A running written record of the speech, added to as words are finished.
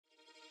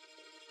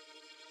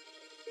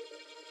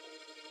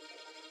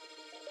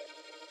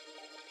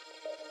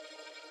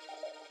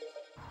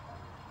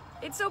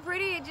It's so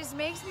pretty, it just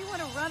makes me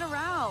want to run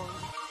around.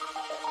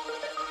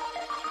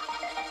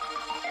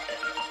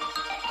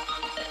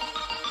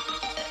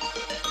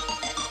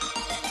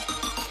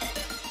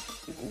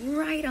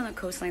 Right on the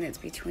coastline that's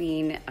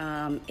between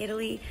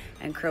Italy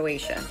and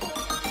Croatia.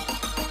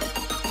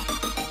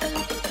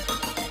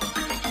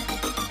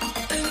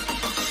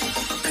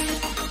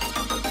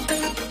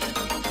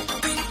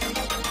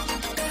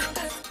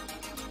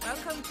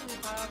 Welcome to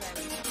Harlem.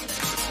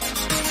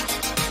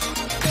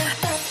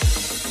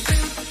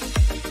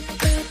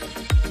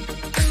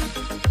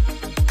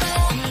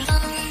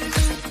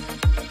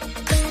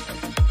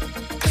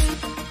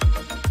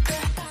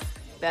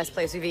 Best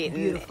place we've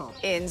eaten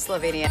in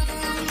Slovenia.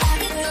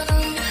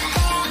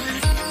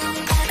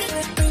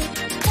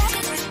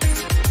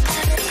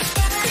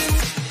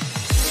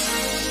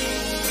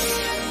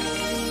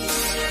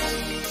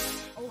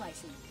 Oh, I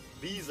see.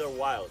 Bees are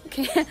wild.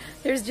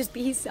 There's just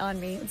bees on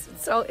me.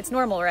 It's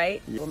normal,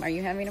 right? Are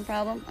you having a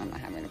problem? I'm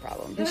not having a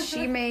problem.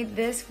 She made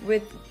this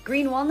with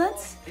green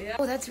walnuts? Yeah.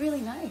 Oh, that's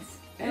really nice.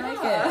 I like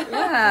it.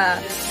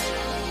 Yeah.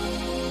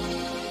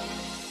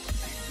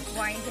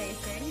 Wine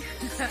tasting.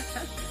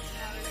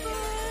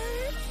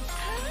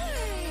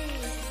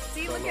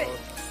 See, look at,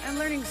 I'm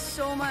learning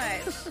so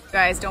much.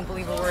 Guys, don't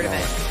believe a word of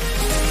it.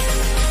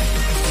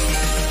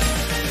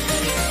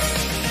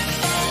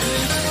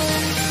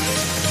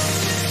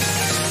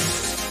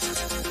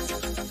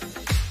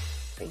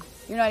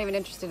 You're not even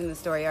interested in the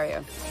story, are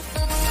you?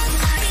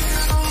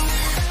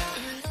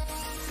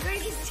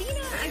 Guys, it's Tina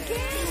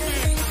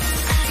again.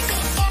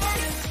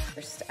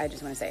 First, I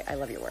just want to say I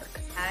love your work.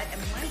 At a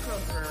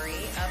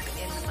microbrewery up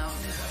in the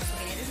mountains of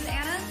Slovenia. This is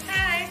Anna.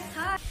 Hi.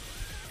 Hi.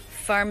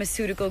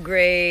 Pharmaceutical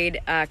grade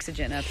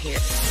oxygen up here.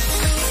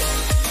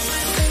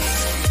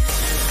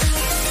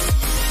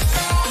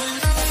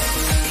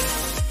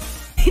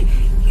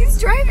 He's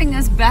driving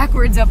us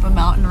backwards up a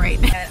mountain right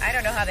now. And I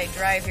don't know how they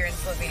drive here in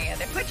Slovenia.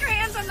 They put your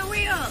hands on the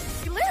wheel.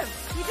 You live.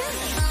 You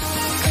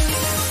did.